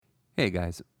Hey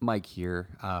guys, Mike here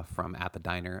from At the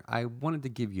Diner. I wanted to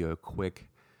give you a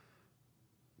quick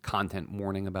content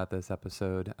warning about this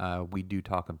episode. We do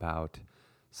talk about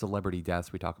celebrity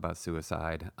deaths, we talk about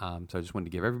suicide. So I just wanted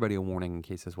to give everybody a warning in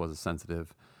case this was a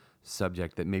sensitive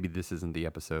subject that maybe this isn't the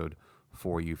episode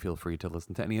for you. Feel free to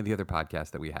listen to any of the other podcasts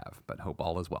that we have, but hope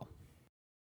all is well.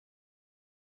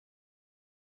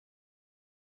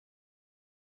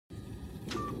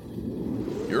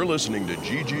 You're listening to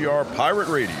GGR Pirate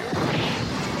Radio.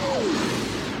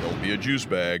 Don't be a juice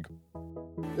bag.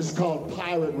 This is called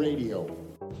Pirate Radio.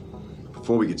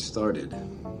 Before we get started,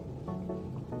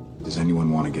 does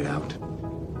anyone want to get out?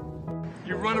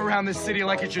 You run around this city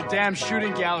like it's your damn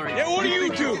shooting gallery. Yeah, what do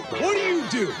you do? What do you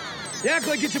do? You act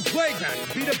like it's a playground. You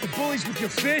beat up the bullies with your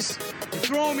fists, you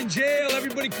throw them in jail,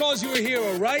 everybody calls you a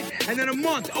hero, right? And then a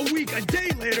month, a week, a day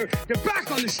later, you're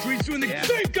back on the streets doing the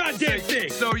same goddamn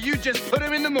thing. So you just put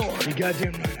him in the morgue. You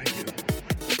goddamn right I do.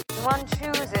 One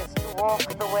chooses to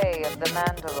walk the way of the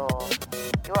Mandalore.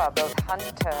 You are both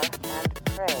hunter and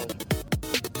prey.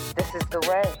 This is the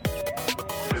way.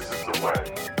 This is the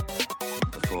way.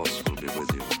 The Force will be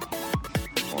with you.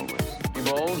 Always. Be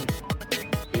bold.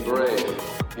 Be brave.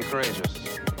 Be courageous.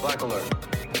 Black alert.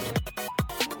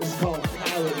 This is called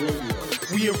Pirate Radio.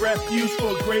 We a refuge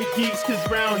for great geeks, cause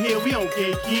round here we don't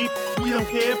gatekeep. We don't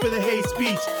care for the hate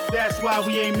speech. That's why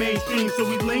we ain't mainstream. So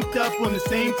we linked up on the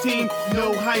same team.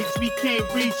 No heights we can't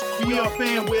reach. We are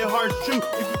fan where hearts true.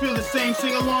 If you feel the same,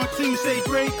 sing along too. Say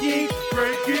great geek,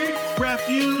 refuge,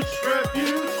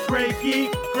 great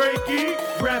geek,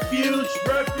 refuge.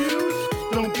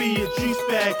 Don't be a juice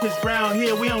bag, cause round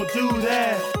here we don't do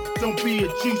that. Don't be a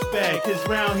juice bag, cause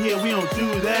round here we don't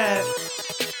do that.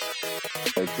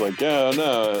 It's like,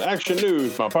 no, action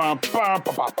news.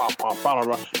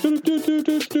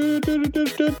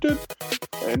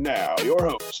 And now, your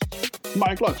host,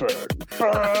 Mike Lunsford.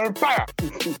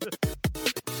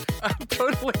 I'm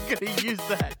totally going to use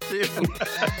that too.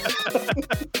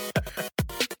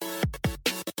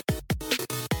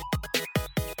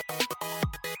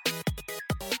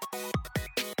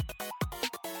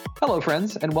 Hello,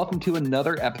 friends, and welcome to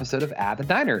another episode of At the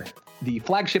Diner, the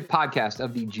flagship podcast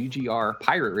of the GGR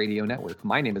Pirate Radio Network.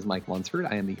 My name is Mike Lunsford.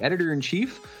 I am the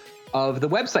editor-in-chief of the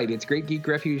website. It's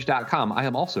greatgeekrefuge.com. I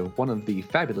am also one of the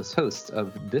fabulous hosts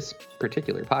of this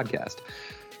particular podcast.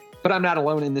 But I'm not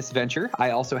alone in this venture.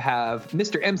 I also have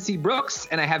Mr. MC Brooks,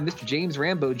 and I have Mr. James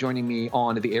Rambo joining me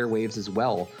on the airwaves as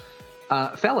well.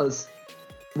 Fellas,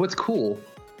 what's cool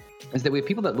is that we have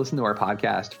people that listen to our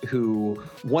podcast who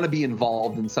want to be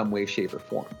involved in some way, shape, or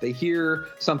form. They hear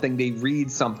something, they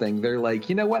read something, they're like,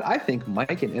 you know what? I think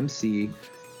Mike and MC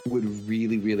would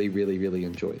really, really, really, really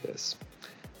enjoy this.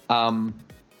 And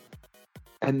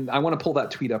I want to pull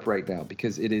that tweet up right now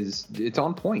because it's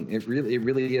on point. It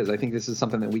really is. I think this is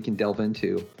something that we can delve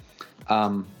into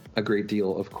a great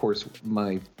deal. Of course,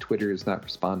 my Twitter is not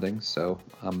responding, so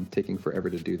I'm taking forever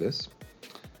to do this.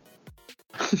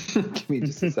 Give me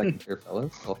just a second here,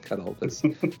 fellas. I'll cut all this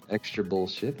extra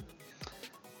bullshit.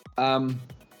 So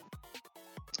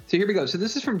here we go. So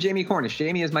this is from Jamie Cornish.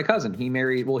 Jamie is my cousin. He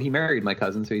married my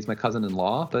cousin, so he's my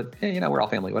cousin-in-law. But hey, we're all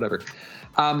family, whatever.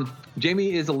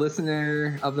 Jamie is a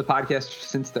listener of the podcast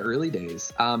since the early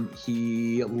days.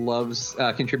 He loves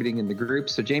contributing in the group.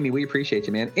 So Jamie, we appreciate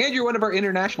you, man. And you're one of our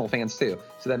international fans too,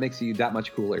 so that makes you that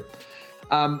much cooler.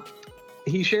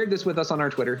 He shared this with us on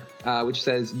our Twitter, which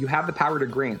says, you have the power to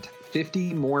grant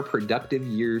 50 more productive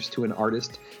years to an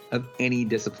artist of any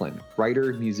discipline,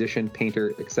 writer, musician,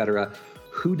 painter, etc.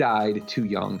 Who died too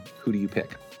young? Who do you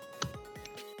pick?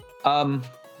 We'll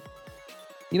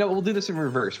do this in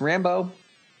reverse. Rambo,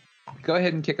 go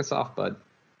ahead and kick us off, bud.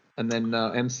 And then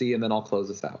MC, and then I'll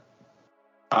close us out.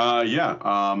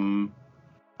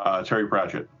 Terry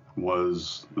Pratchett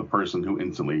was the person who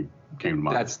instantly came to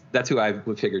mind. That's who I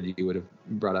figured you would have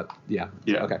brought up. Yeah.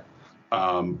 Okay.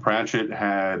 Pratchett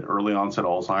had early onset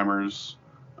Alzheimer's,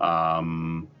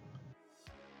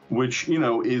 which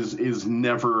is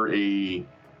never a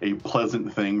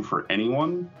pleasant thing for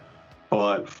anyone,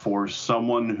 but for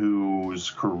someone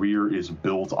whose career is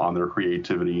built on their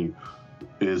creativity,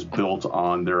 is built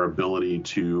on their ability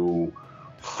to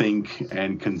think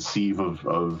and conceive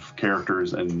of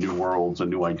characters and new worlds and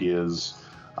new ideas,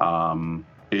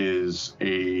 is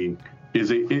to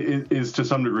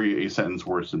some degree a sentence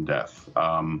worse than death.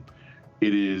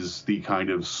 It is the kind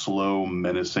of slow,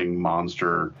 menacing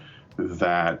monster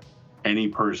that any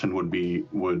person would be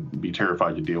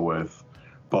terrified to deal with,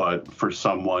 but for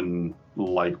someone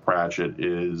like Pratchett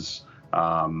is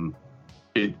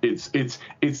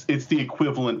it's the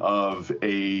equivalent of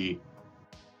a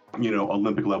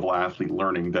Olympic level athlete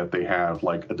learning that they have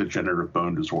like a degenerative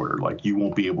bone disorder. Like you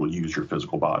won't be able to use your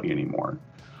physical body anymore.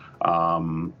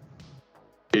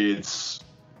 It's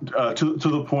to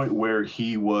the point where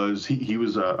he was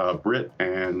a Brit,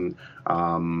 and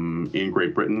in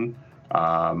Great Britain,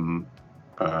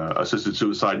 assisted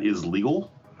suicide is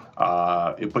legal,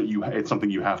 but it's something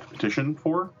you have to petition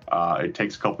for. It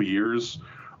takes a couple years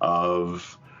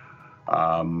of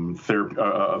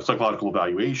psychological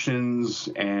evaluations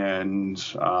and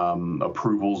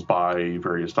approvals by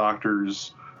various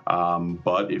doctors.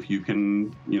 But if you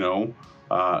can,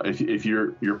 if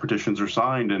your petitions are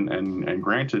signed and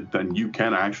granted, then you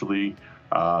can actually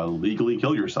legally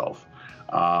kill yourself.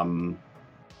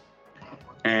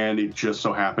 And it just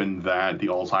so happened that the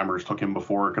Alzheimer's took him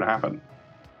before it could happen.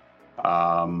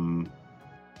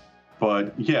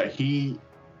 But yeah,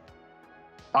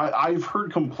 I've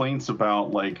heard complaints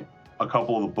about like a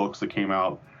couple of the books that came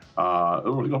out, a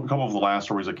couple of the last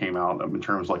stories that came out in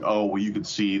terms of like, oh, well, you could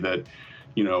see that,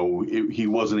 he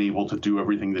wasn't able to do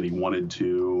everything that he wanted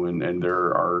to, and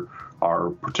there are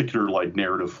particular like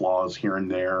narrative flaws here and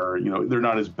there. They're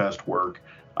not his best work,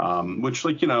 which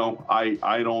like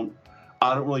I don't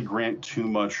really grant too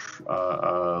much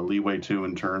leeway to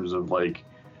in terms of like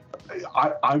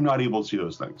I'm not able to see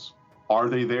those things. Are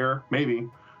they there? Maybe.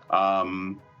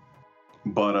 But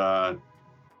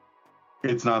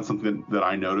it's not something that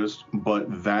I noticed,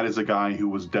 but that is a guy who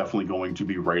was definitely going to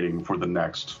be writing for the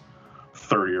next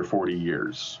 30 or 40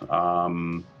 years.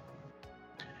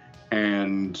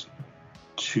 And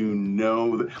to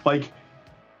know that, like,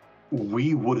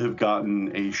 we would have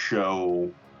gotten a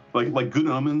show, like Good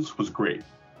Omens was great.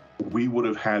 We would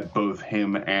have had both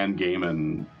him and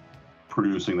Gaiman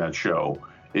producing that show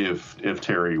if Sir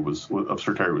Terry was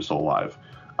still alive.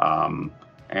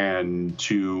 And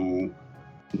to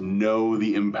know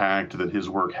the impact that his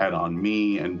work had on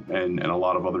me and a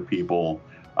lot of other people,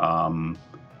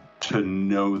 to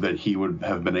know that he would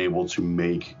have been able to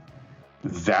make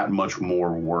that much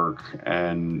more work,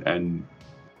 and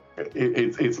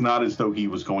it's not as though he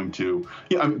was going to,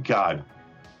 God,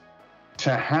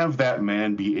 to have that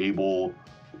man be able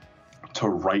to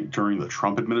write during the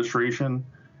Trump administration,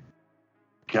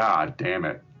 God damn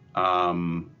it.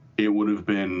 It would have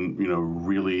been,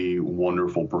 really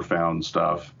wonderful, profound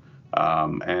stuff.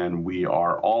 And we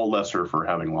are all lesser for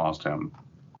having lost him.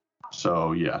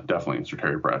 So, yeah, definitely Sir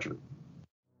Terry Pratchett.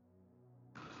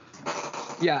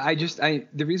 Yeah,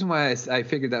 the reason why I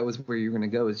figured that was where you were going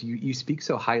to go is you speak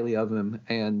so highly of him,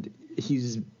 and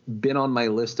he's been on my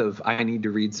list of I need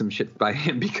to read some shit by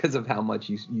him because of how much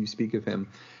you speak of him.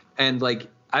 And, like,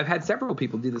 I've had several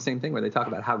people do the same thing where they talk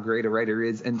about how great a writer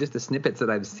is, and just the snippets that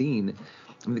I've seen,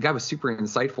 the guy was super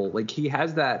insightful. Like, he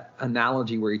has that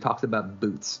analogy where he talks about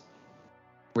boots,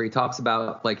 where he talks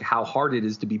about like how hard it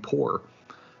is to be poor,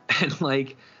 and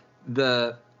like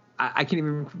I can't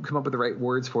even come up with the right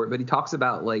words for it, but he talks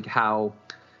about like how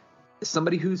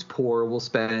somebody who's poor will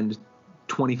spend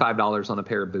 $25 on a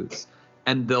pair of boots,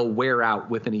 and they'll wear out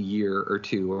within a year or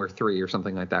two or three or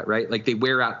something like that, right? Like they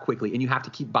wear out quickly, and you have to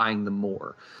keep buying them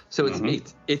more. So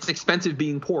it's expensive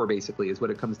being poor, basically, is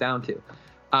what it comes down to.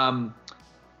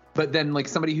 But then like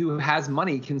somebody who has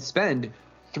money can spend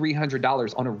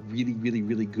 $300 on a really, really,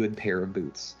 really good pair of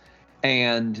boots,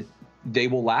 and they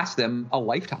will last them a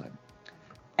lifetime.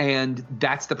 And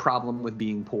that's the problem with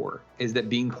being poor, is that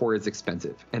being poor is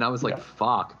expensive. And I was like,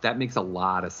 fuck, that makes a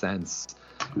lot of sense.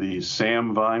 The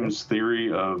Sam Vimes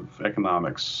theory of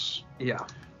economics. Yeah.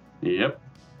 Yep.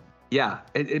 Yeah.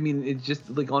 I mean, it's just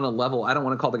like on a level, I don't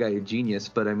want to call the guy a genius,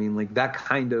 but I mean, like that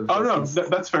kind of. Oh, no,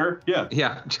 that's fair. Yeah.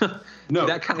 Yeah. No,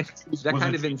 that kind of.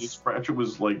 Pratchett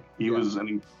was like, he was an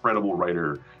incredible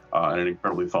writer and an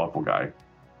incredibly thoughtful guy.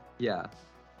 Yeah.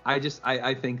 I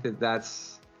think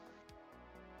that's.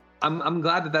 I'm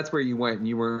glad that that's where you went, and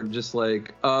you weren't just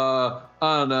like, I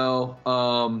don't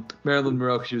know, Marilyn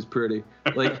Monroe, 'cause she was pretty.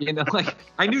 Like, like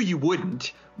I knew you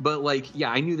wouldn't, but like,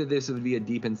 yeah, I knew that this would be a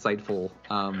deep, insightful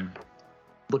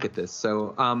look at this.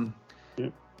 So,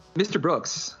 Mr.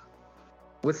 Brooks,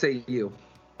 what say you?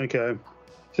 Okay,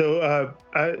 so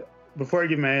before I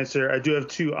give my answer, I do have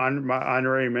my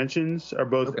honorary mentions are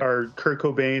Kurt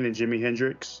Cobain and Jimi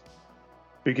Hendrix.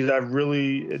 Because I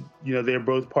really, they're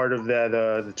both part of that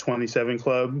the 27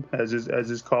 Club, as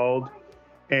is called,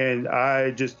 and I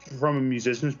just, from a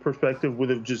musician's perspective, would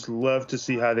have just loved to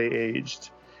see how they aged,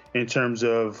 in terms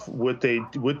of what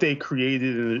they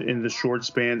created in the short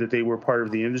span that they were part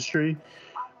of the industry,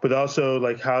 but also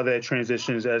like how that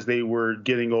transitions as they were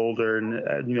getting older,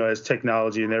 and as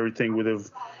technology and everything would have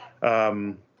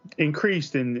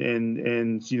increased and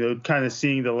kind of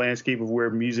seeing the landscape of where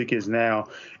music is now,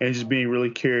 and just being really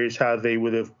curious how they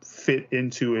would have fit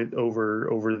into it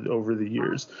over the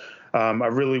years. I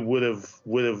really would have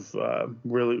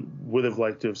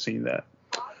liked to have seen that.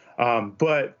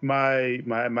 But my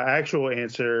actual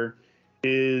answer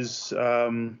is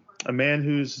a man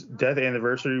whose death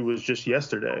anniversary was just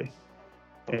yesterday,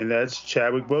 and that's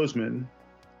Chadwick Boseman.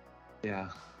 Yeah.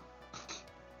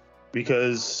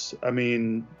 Because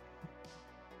many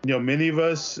of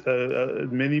us,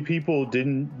 many people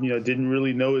didn't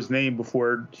really know his name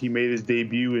before he made his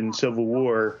debut in Civil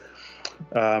War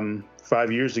 5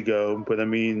 years ago. But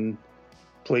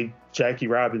played Jackie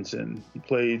Robinson, he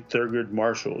played Thurgood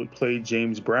Marshall, he played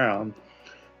James Brown.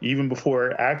 Even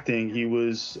before acting, he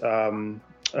was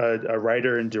a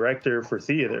writer and director for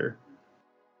theater,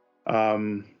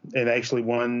 and actually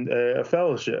won a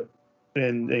fellowship.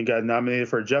 And got nominated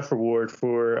for a Jeff Award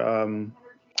for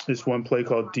this one play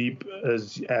called Deep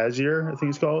as Azure, I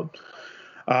think it's called.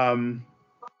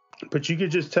 But you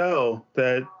could just tell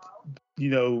that,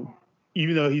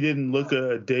 even though he didn't look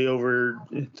a day over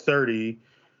 30,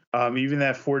 even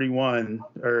at 41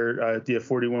 or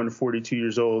 41 to 42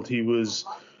 years old, he was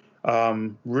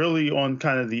really on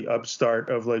kind of the upstart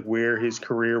of like where his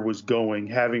career was going,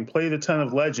 having played a ton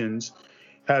of legends,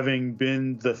 having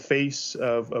been the face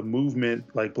of a movement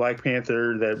like Black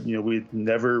Panther that we'd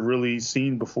never really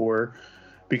seen before,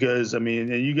 because and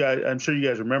I'm sure you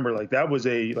guys remember, like, that was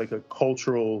a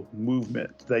cultural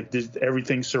movement, like just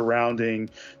everything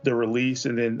surrounding the release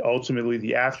and then ultimately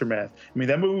the aftermath.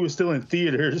 That movie was still in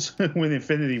theaters when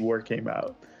Infinity War came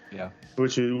out. Yeah,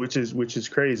 which is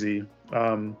crazy.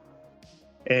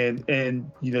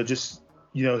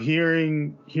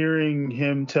 Hearing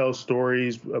him tell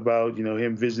stories about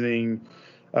him visiting,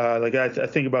 I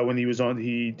think about when he was on,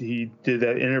 he did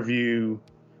that interview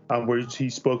where he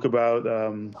spoke about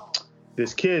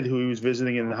this kid who he was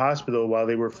visiting in the hospital while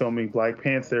they were filming Black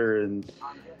Panther, and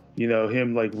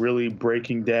him like really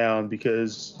breaking down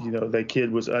because that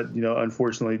kid was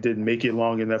unfortunately didn't make it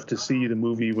long enough to see the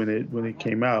movie when it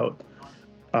came out.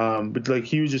 But like,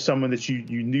 he was just someone that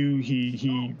you knew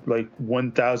he like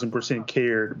 1000%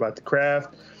 cared about the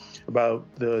craft, about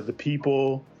the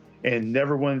people, and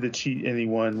never wanted to cheat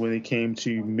anyone when it came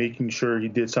to making sure he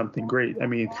did something great. I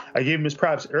gave him his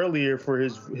props earlier for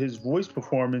his voice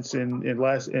performance in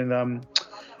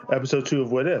episode 2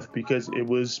 of What If, because it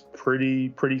was pretty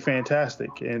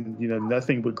fantastic, and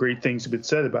nothing but great things have been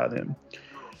said about him.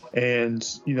 And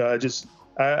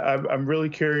I'm really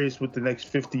curious what the next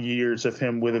 50 years of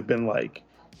him would have been like,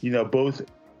 both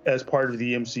as part of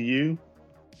the MCU,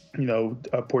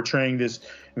 portraying this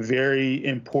very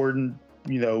important,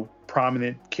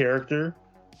 prominent character,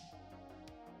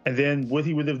 and then what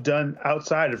he would have done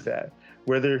outside of that,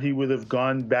 whether he would have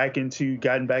gotten back into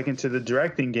the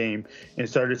directing game and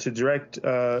started to direct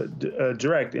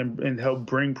and help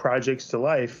bring projects to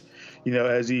life,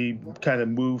 as he kind of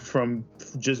moved from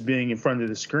just being in front of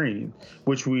the screen,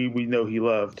 which we know he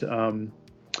loved. But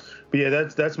yeah,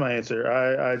 that's my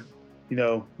answer.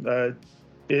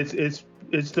 It's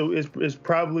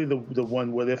probably the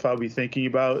one What If I'll be thinking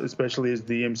about, especially as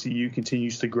the MCU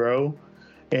continues to grow,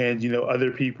 and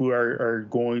other people are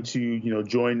going to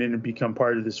join in and become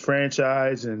part of this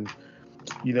franchise, and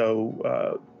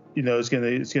it's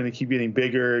gonna keep getting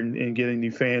bigger and getting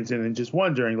new fans in, and just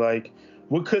wondering like,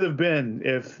 what could have been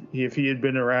if he had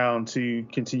been around to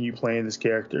continue playing this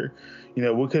character?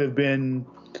 What could have been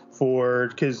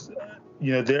because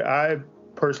I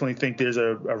personally think there's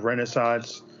a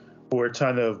renaissance for a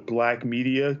ton of Black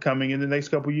media coming in the next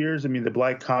couple of years. The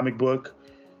Black comic book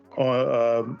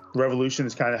revolution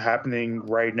is kind of happening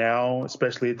right now,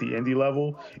 especially at the indie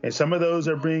level, and some of those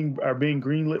are being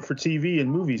greenlit for TV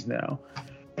and movies now.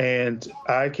 And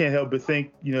I can't help but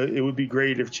think it would be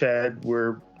great if Chad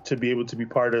were to be able to be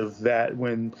part of that,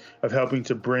 of helping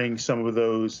to bring some of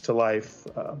those to life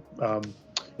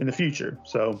in the future.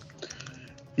 So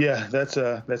yeah, that's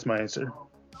my answer.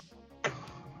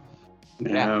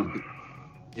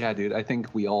 Yeah, dude, I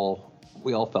think we all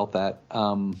felt that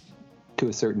to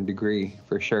a certain degree,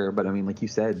 for sure. But like you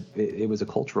said, it was a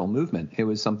cultural movement. It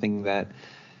was something that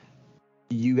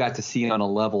you got to see on a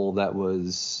level that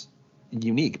was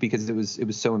unique, because it was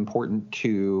so important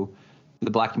to the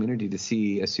Black community to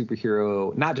see a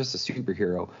superhero, not just a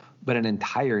superhero, but an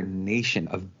entire nation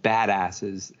of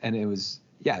badasses. And it was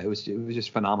just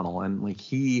phenomenal. And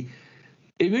like, it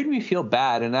made me feel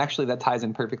bad. And actually that ties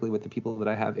in perfectly with the people that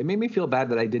I have. It made me feel bad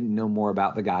that I didn't know more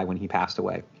about the guy when he passed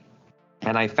away.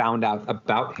 And I found out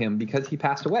about him because he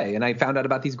passed away. And I found out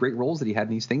about these great roles that he had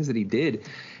and these things that he did.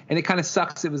 And it kind of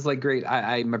sucks. It was like, great,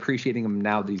 I'm appreciating him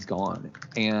now that he's gone.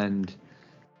 And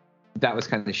that was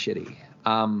kind of shitty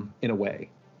in a way.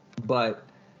 But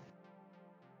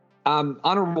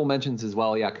honorable mentions as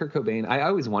well. Yeah, Kurt Cobain. I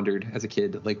always wondered as a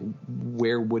kid, like,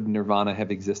 where would Nirvana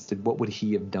have existed? What would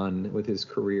he have done with his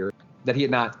career? That he had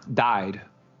not died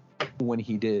when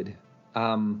he did.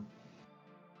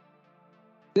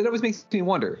 It always makes me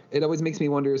wonder. It always makes me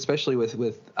wonder, especially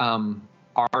with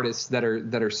artists that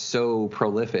are so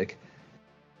prolific,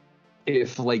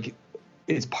 if like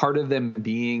it's part of them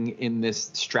being in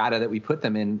this strata that we put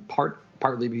them in,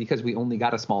 partly because we only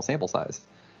got a small sample size.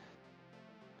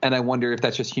 And I wonder if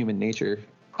that's just human nature.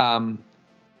 But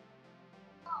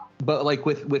like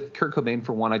with Kurt Cobain,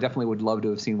 for one, I definitely would love to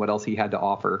have seen what else he had to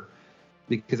offer,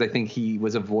 because I think he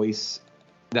was a voice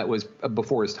that was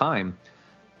before his time.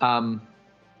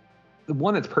 The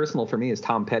one that's personal for me is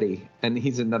Tom Petty, and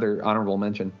he's another honorable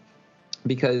mention,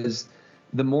 because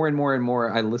the more and more and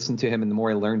more I listened to him and the more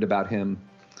I learned about him.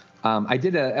 I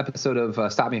did an episode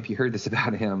of Stop Me If You Heard This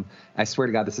about him. I swear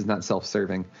to God, this is not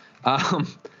self-serving.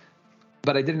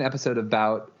 But I did an episode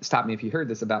about Stop Me If You Heard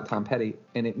This about Tom Petty,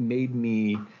 and it made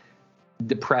me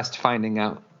depressed finding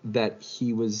out that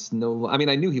he was I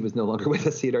knew he was no longer with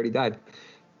us. He had already died.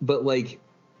 But like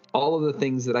all of the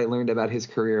things that I learned about his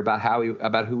career,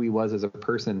 about who he was as a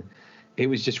person, it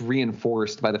was just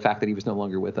reinforced by the fact that he was no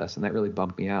longer with us. And that really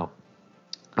bumped me out.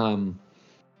 But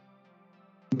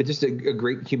just a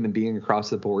great human being across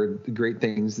the board, great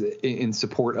things in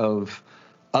support of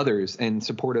others and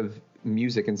support of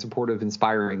music and support of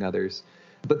inspiring others.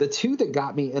 But the two that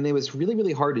got me, and it was really,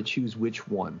 really hard to choose which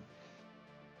one.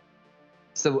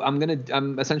 So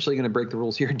I'm essentially gonna break the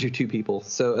rules here and do two people.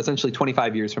 So essentially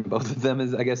 25 years from both of them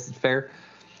is, I guess, fair.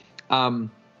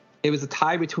 It was a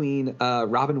tie between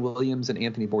Robin Williams and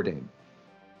Anthony Bourdain.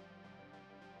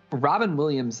 Robin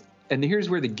Williams, and here's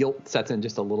where the guilt sets in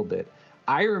just a little bit.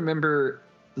 I remember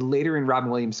later in Robin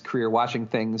Williams' career watching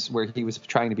things where he was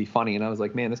trying to be funny, and I was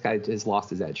like, man, this guy has lost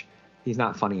his edge. He's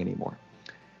not funny anymore.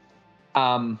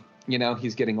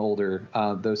 He's getting older,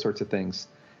 those sorts of things.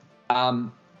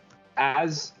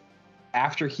 As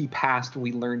after he passed,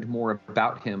 we learned more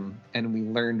about him, and we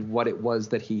learned what it was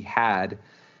that he had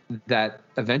that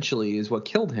eventually is what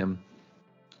killed him,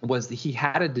 was that he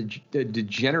had a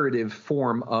degenerative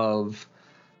form of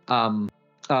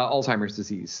Alzheimer's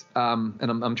disease. And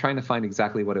I'm trying to find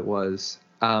exactly what it was.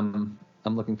 I'm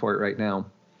looking for it right now.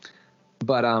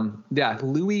 But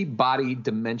Lewy Body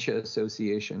Dementia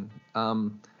Association.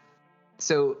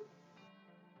 So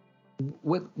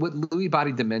what Lewy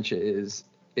Body Dementia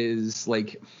is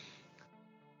like,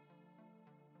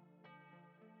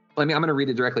 I'm going to read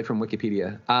it directly from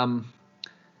Wikipedia.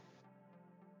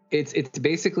 It's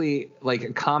basically like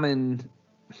a common.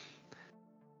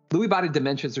 Lewy body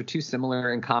dementias are two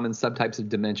similar and common subtypes of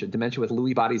dementia with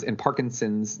Lewy bodies and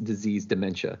Parkinson's disease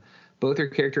dementia. Both are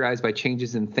characterized by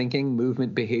changes in thinking,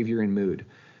 movement, behavior, and mood.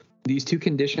 These two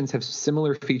conditions have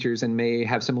similar features and may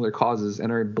have similar causes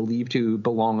and are believed to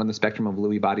belong on the spectrum of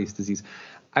Lewy bodies disease.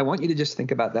 I want you to just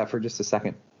think about that for just a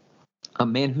second. A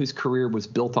man whose career was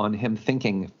built on him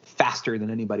thinking faster than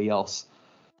anybody else,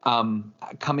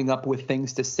 coming up with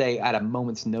things to say at a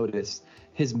moment's notice.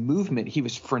 His movement, he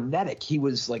was frenetic. He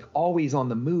was like always on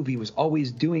the move. He was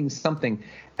always doing something.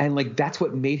 And like, that's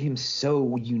what made him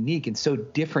so unique and so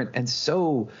different and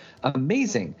so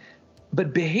amazing.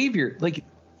 But behavior, like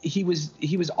he was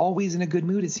always in a good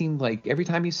mood. It seemed like every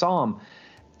time you saw him,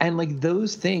 and like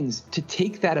those things, to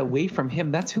take that away from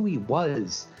him, that's who he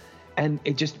was. And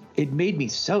it made me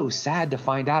so sad to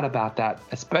find out about that,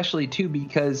 especially too,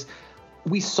 because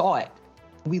we saw it.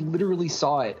 We literally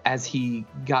saw it as he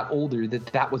got older,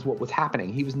 that was what was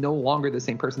happening. He was no longer the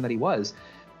same person that he was.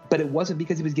 But it wasn't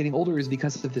because he was getting older, it was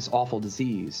because of this awful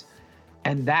disease.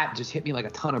 And that just hit me like a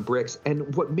ton of bricks.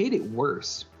 And what made it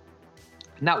worse,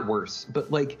 not worse, but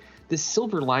like the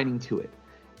silver lining to it,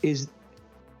 is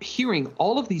hearing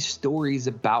all of these stories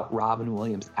about Robin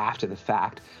Williams after the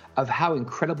fact, of how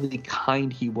incredibly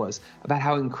kind he was, about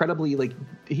how incredibly like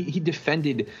he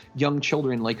defended young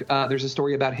children. Like there's a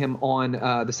story about him on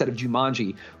the set of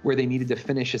Jumanji where they needed to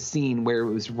finish a scene where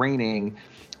it was raining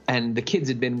and the kids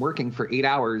had been working for 8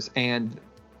 hours, and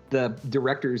the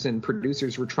directors and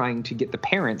producers were trying to get the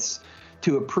parents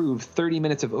to approve 30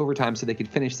 minutes of overtime so they could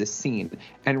finish this scene.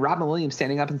 And Robin Williams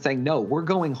standing up and saying, no, we're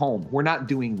going home. We're not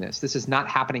doing this. This is not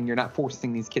happening. You're not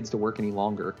forcing these kids to work any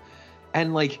longer.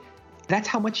 And like, That's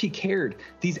how much he cared.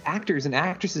 These actors and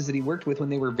actresses that he worked with when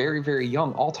they were very, very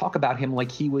young all talk about him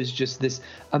like he was just this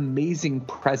amazing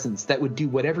presence that would do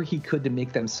whatever he could to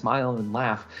make them smile and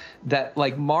laugh. That,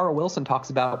 like, Mara Wilson talks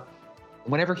about,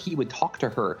 whenever he would talk to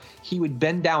her, he would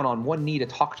bend down on one knee to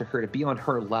talk to her, to be on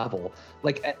her level.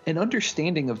 Like, an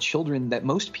understanding of children that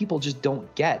most people just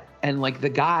don't get. And, like, the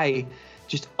guy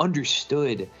just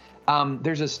understood.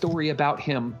 There's a story about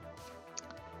him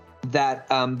that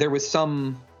there was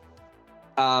some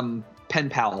pen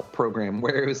pal program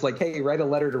where it was like, hey, write a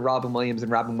letter to Robin Williams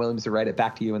and Robin Williams will write it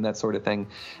back to you and that sort of thing.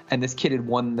 And this kid had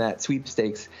won that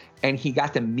sweepstakes and he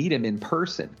got to meet him in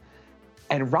person.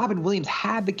 And Robin Williams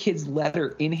had the kid's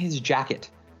letter in his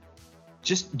jacket,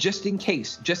 just in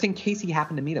case he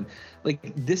happened to meet him.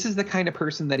 Like, this is the kind of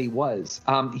person that he was.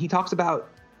 He talks about,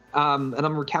 and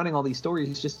I'm recounting all these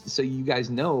stories just so you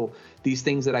guys know these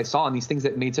things that I saw and these things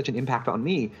that made such an impact on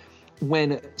me.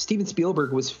 When Steven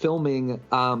Spielberg was filming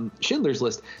Schindler's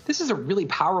List, this is a really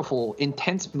powerful,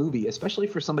 intense movie, especially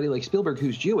for somebody like Spielberg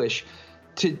who's Jewish,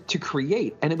 to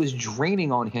create, and it was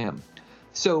draining on him.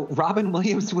 So Robin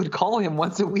Williams would call him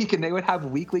once a week and they would have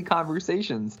weekly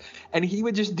conversations, and he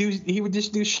would just do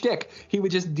shtick. He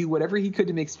would just do whatever he could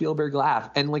to make Spielberg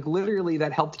laugh. And like, literally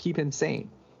that helped keep him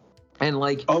sane. And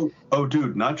like, oh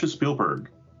dude, not just Spielberg.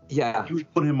 Yeah. He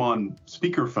would put him on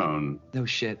speakerphone. No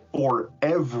shit. For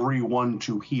everyone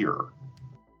to hear.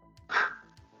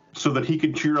 So that he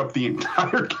could cheer up the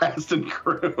entire cast and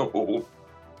crew.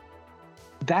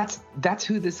 That's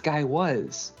who this guy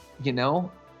was, you know?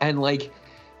 And like,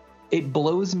 it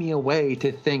blows me away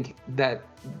to think that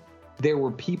there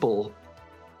were people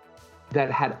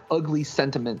that had ugly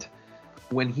sentiment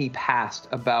when he passed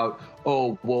about,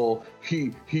 oh, well,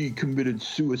 he committed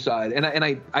suicide. And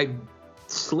I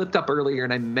slipped up earlier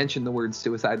and I mentioned the word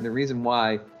suicide. And the reason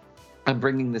why I'm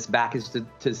bringing this back is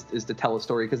to tell a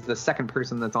story, because the second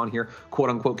person that's on here, quote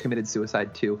unquote, committed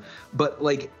suicide too. But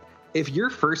like, if your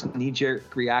first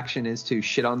knee-jerk reaction is to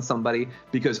shit on somebody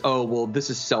because, oh, well, this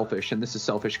is selfish and this is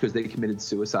selfish because they committed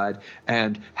suicide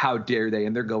and how dare they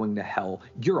and they're going to hell,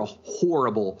 you're a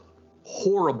horrible,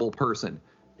 horrible person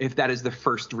if that is the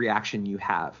first reaction you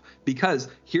have. Because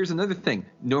here's another thing.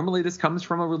 Normally this comes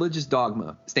from a religious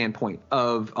dogma standpoint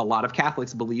of a lot of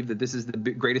Catholics believe that this is the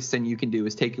greatest sin you can do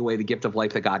is take away the gift of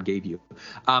life that God gave you.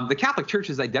 The Catholic Church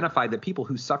has identified that people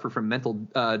who suffer from mental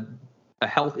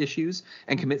health issues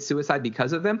and commit suicide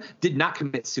because of them did not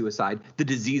commit suicide. The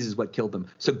disease is what killed them.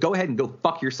 So go ahead and go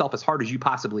fuck yourself as hard as you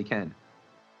possibly can.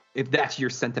 If that's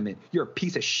your sentiment, you're a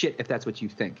piece of shit if that's what you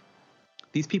think.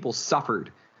 These people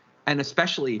suffered. And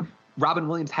especially Robin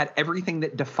Williams had everything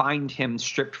that defined him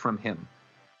stripped from him.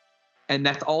 And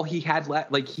that's all he had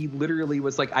left. Like, he literally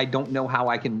was like, I don't know how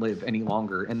I can live any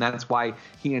longer. And that's why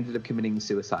he ended up committing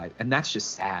suicide. And that's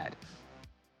just sad.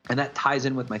 And that ties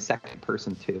in with my second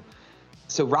person too.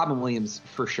 So Robin Williams,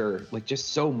 for sure, like, just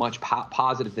so much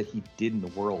positive that he did in the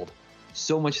world,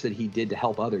 so much that he did to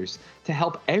help others, to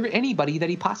help anybody that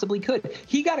he possibly could.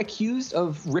 He got accused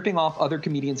of ripping off other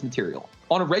comedians' material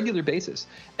on a regular basis.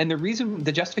 And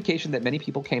the justification that many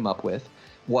people came up with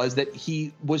was that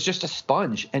he was just a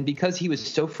sponge. And because he was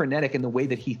so frenetic in the way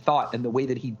that he thought and the way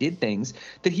that he did things,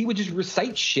 that he would just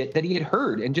recite shit that he had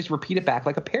heard and just repeat it back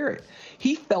like a parrot.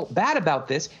 He felt bad about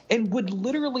this and would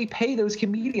literally pay those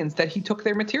comedians that he took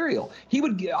their material. He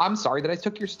would, I'm sorry that I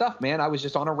took your stuff, man. I was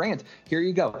just on a rant. Here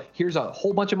you go. Here's a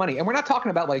whole bunch of money. And we're not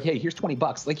talking about like, hey, here's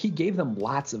 $20. Like, he gave them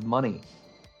lots of money.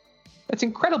 That's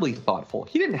incredibly thoughtful.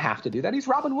 He didn't have to do that. He's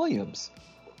Robin Williams.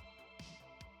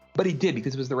 But he did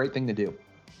because it was the right thing to do.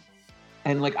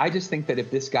 And like, I just think that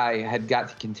if this guy had got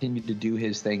to continue to do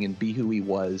his thing and be who he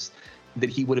was,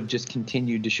 that he would have just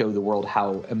continued to show the world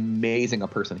how amazing a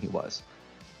person he was.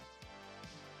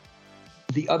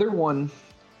 The other one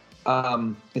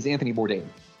is Anthony Bourdain,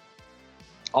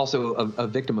 also a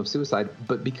victim of suicide,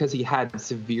 but because he had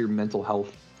severe mental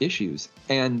health issues.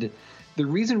 And the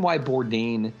reason why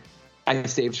Bourdain I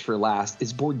saved for last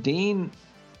is Bourdain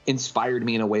inspired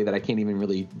me in a way that I can't even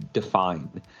really define.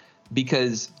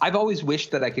 Because I've always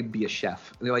wished that I could be a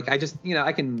chef. Like, I just,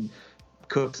 I can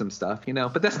cook some stuff,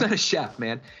 but that's not a chef,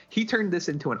 man. He turned this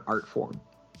into an art form.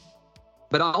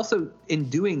 But also in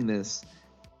doing this,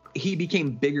 he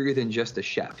became bigger than just a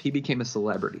chef. He became a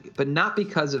celebrity, but not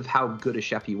because of how good a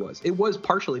chef he was. It was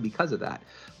partially because of that.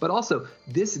 But also,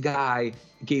 this guy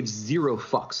gave zero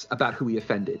fucks about who he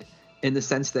offended. In the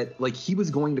sense that, like, he was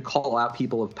going to call out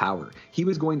people of power. He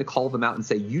was going to call them out and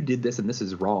say, you did this and this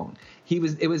is wrong. It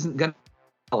wasn't going to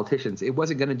be politicians. It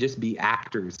wasn't going to just be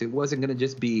actors. It wasn't going to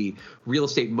just be real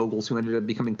estate moguls who ended up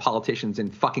becoming politicians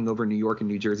and fucking over New York and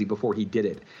New Jersey before he did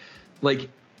it. Like,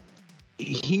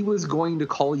 he was going to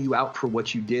call you out for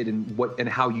what you did and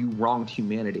how you wronged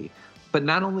humanity. But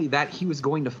not only that, he was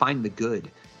going to find the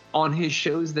good. On his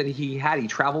shows that he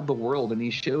traveled the world and he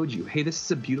showed you, hey, this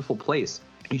is a beautiful place.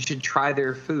 You should try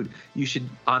their food. You should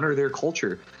honor their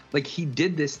culture. Like, he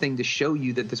did this thing to show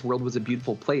you that this world was a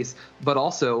beautiful place, but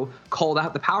also called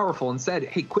out the powerful and said,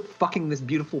 hey, quit fucking this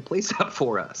beautiful place up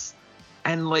for us.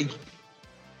 And like,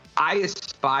 I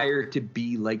aspire to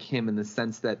be like him in the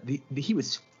sense that he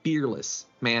was fearless,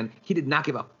 man. He did not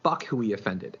give a fuck who he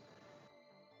offended.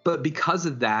 But because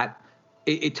of that,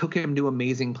 it took him to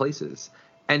amazing places.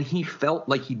 And he felt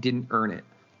like he didn't earn it.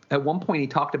 At one point, he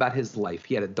talked about his life.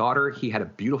 He had a daughter. He had a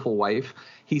beautiful wife.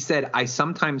 He said, I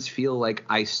sometimes feel like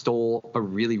I stole a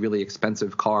really, really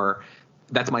expensive car.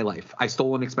 That's my life. I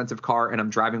stole an expensive car, and I'm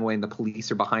driving away, and the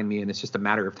police are behind me, and it's just a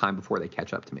matter of time before they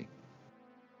catch up to me.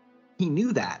 He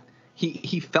knew that.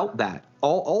 He felt that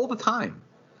all the time.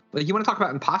 Like, you want to talk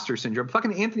about imposter syndrome?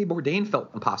 Fucking Anthony Bourdain felt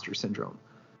imposter syndrome.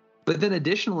 But then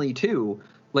additionally, too,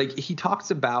 like, he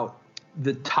talks about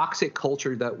the toxic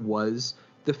culture that was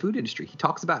the food industry. He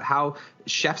talks about how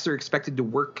chefs are expected to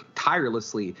work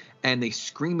tirelessly and they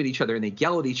scream at each other and they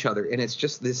yell at each other. And it's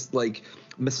just this like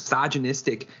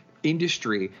misogynistic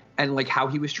industry, and like how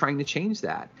he was trying to change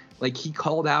that. Like, he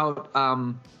called out,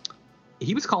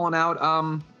 he was calling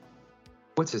out,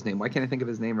 what's his name? Why can't I think of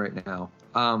his name right now?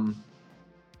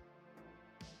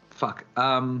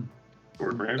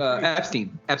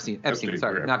 Epstein.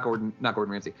 Sorry, not Gordon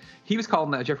Ramsay. He was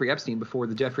calling out Jeffrey Epstein before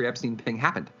the Jeffrey Epstein thing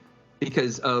happened,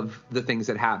 because of the things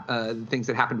that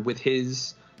happened with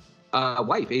his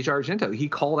wife, Asia Argento. He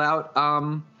called out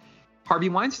Harvey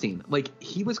Weinstein. Like,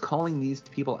 he was calling these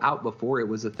people out before it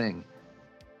was a thing.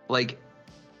 Like,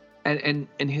 and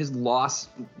his loss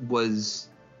was,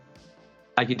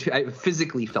 I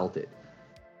physically felt it.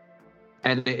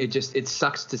 And it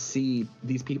sucks to see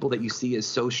these people that you see as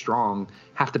so strong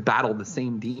have to battle the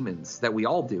same demons that we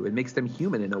all do. It makes them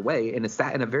human in a way, and it's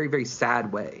that in a very, very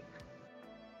sad way.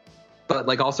 But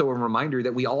like, also a reminder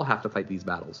that we all have to fight these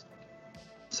battles.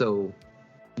 So,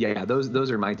 yeah, those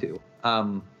are my two.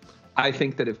 I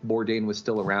think that if Bourdain was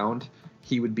still around,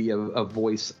 he would be a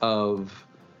voice of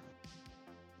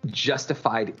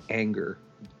justified anger.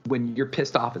 When you're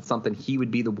pissed off at something, he would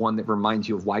be the one that reminds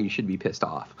you of why you should be pissed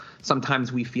off.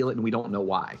 Sometimes we feel it and we don't know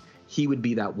why. He would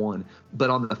be that one. But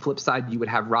on the flip side, you would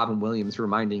have Robin Williams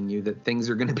reminding you that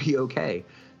things are going to be okay.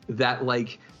 That,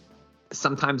 like,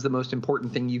 sometimes the most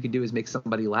important thing you can do is make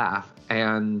somebody laugh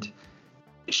and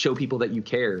show people that you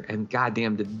care. And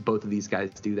goddamn, did both of these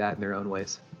guys do that in their own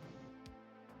ways.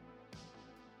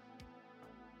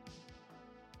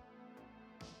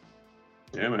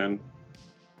 Yeah, man.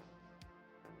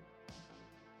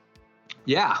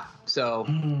 Yeah, so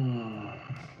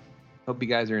hope you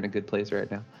guys are in a good place right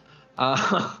now.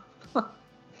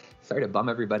 Sorry to bum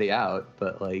everybody out,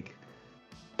 but like,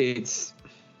 it's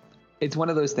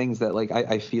one of those things that like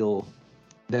I feel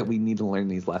that we need to learn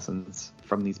these lessons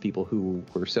from these people who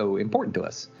were so important to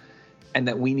us, and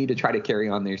that we need to try to carry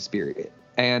on their spirit.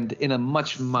 And in a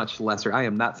much, much lesser, I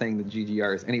am not saying that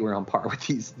GGR is anywhere on par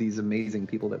with these amazing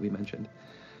people that we mentioned,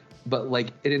 but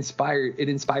like, it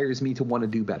inspires me to want to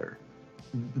do better.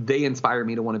 They inspire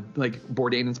me to want to, like,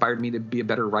 Bourdain inspired me to be a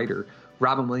better writer.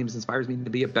 Robin Williams inspires me to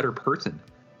be a better person,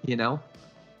 you know?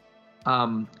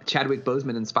 Chadwick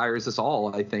Boseman inspires us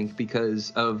all, I think,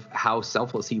 because of how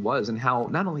selfless he was, and how,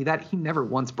 not only that, he never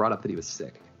once brought up that he was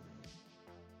sick.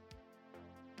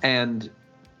 And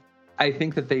I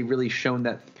think that they really shown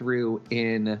that through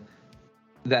in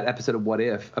that episode of What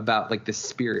If, about like the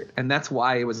spirit. And that's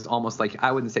why it was almost like,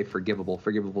 I wouldn't say forgivable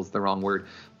is the wrong word,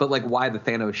 but like, why the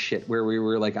Thanos shit, where we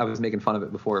were like, I was making fun of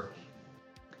it before,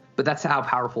 but that's how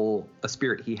powerful a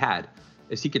spirit he had,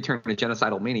 is he could turn a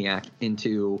genocidal maniac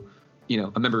into, you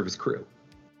know, a member of his crew.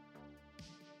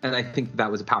 And I think that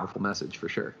was a powerful message for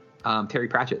sure. Terry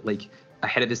Pratchett, like,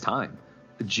 ahead of his time,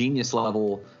 a genius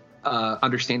level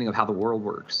understanding of how the world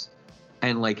works,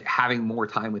 and like having more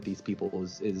time with these people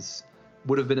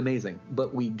would have been amazing,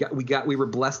 but we were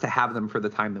blessed to have them for the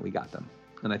time that we got them.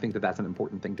 And I think that that's an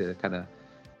important thing to kind of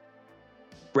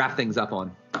wrap things up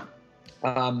on.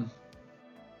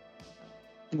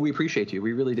 We appreciate you.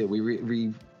 We really do.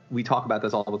 We talk about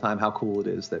this all the time, how cool it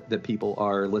is that people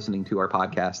are listening to our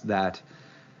podcast, that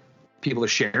people are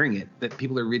sharing it, that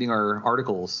people are reading our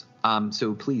articles.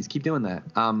 So please keep doing that.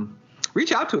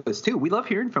 Reach out to us too. We love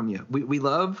hearing from you. We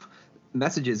love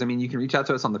messages. I mean, you can reach out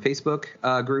to us on the Facebook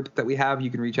group that we have.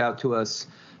 You can reach out to us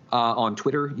on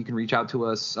Twitter. You can reach out to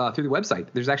us through the website.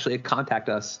 There's actually a contact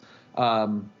us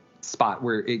spot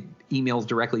where it emails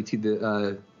directly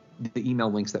to the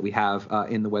email links that we have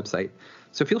in the website.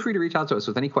 So feel free to reach out to us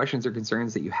with any questions or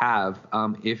concerns that you have.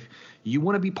 If you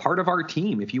want to be part of our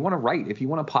team, if you want to write, if you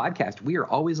want to podcast, we are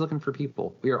always looking for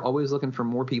people. We are always looking for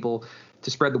more people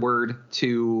to spread the word,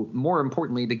 to, more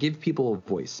importantly, to give people a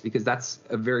voice, because that's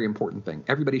a very important thing.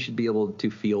 Everybody should be able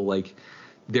to feel like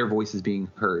their voice is being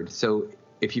heard. So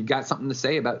if you've got something to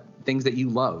say about things that you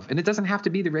love, and it doesn't have to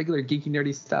be the regular geeky,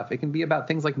 nerdy stuff. It can be about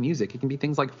things like music. It can be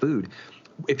things like food.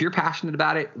 If you're passionate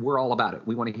about it, we're all about it.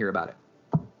 We want to hear about it.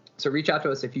 So reach out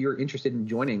to us if you're interested in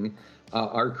joining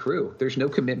our crew. There's no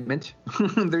commitment.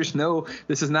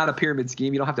 This is not a pyramid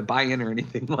scheme. You don't have to buy in or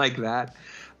anything like that.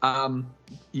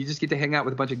 You just get to hang out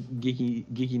with a bunch of geeky,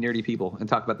 nerdy people and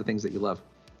talk about the things that you love.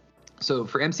 So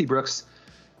for MC Brooks,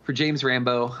 for James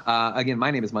Rambo, again,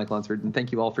 my name is Mike Lunsford, and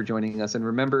thank you all for joining us. And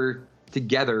remember,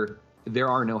 together, there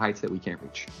are no heights that we can't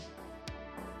reach.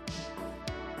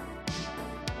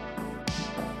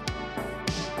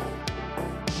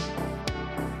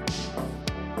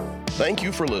 Thank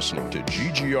you for listening to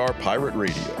GGR Pirate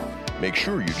Radio. Make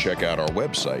sure you check out our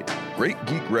website,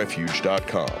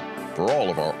 GreatGeekRefuge.com, for all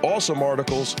of our awesome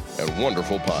articles and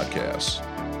wonderful podcasts.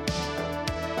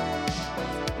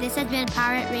 This has been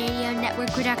Pirate Radio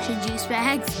Network production, Juice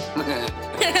Bags.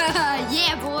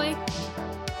 Yeah, boy.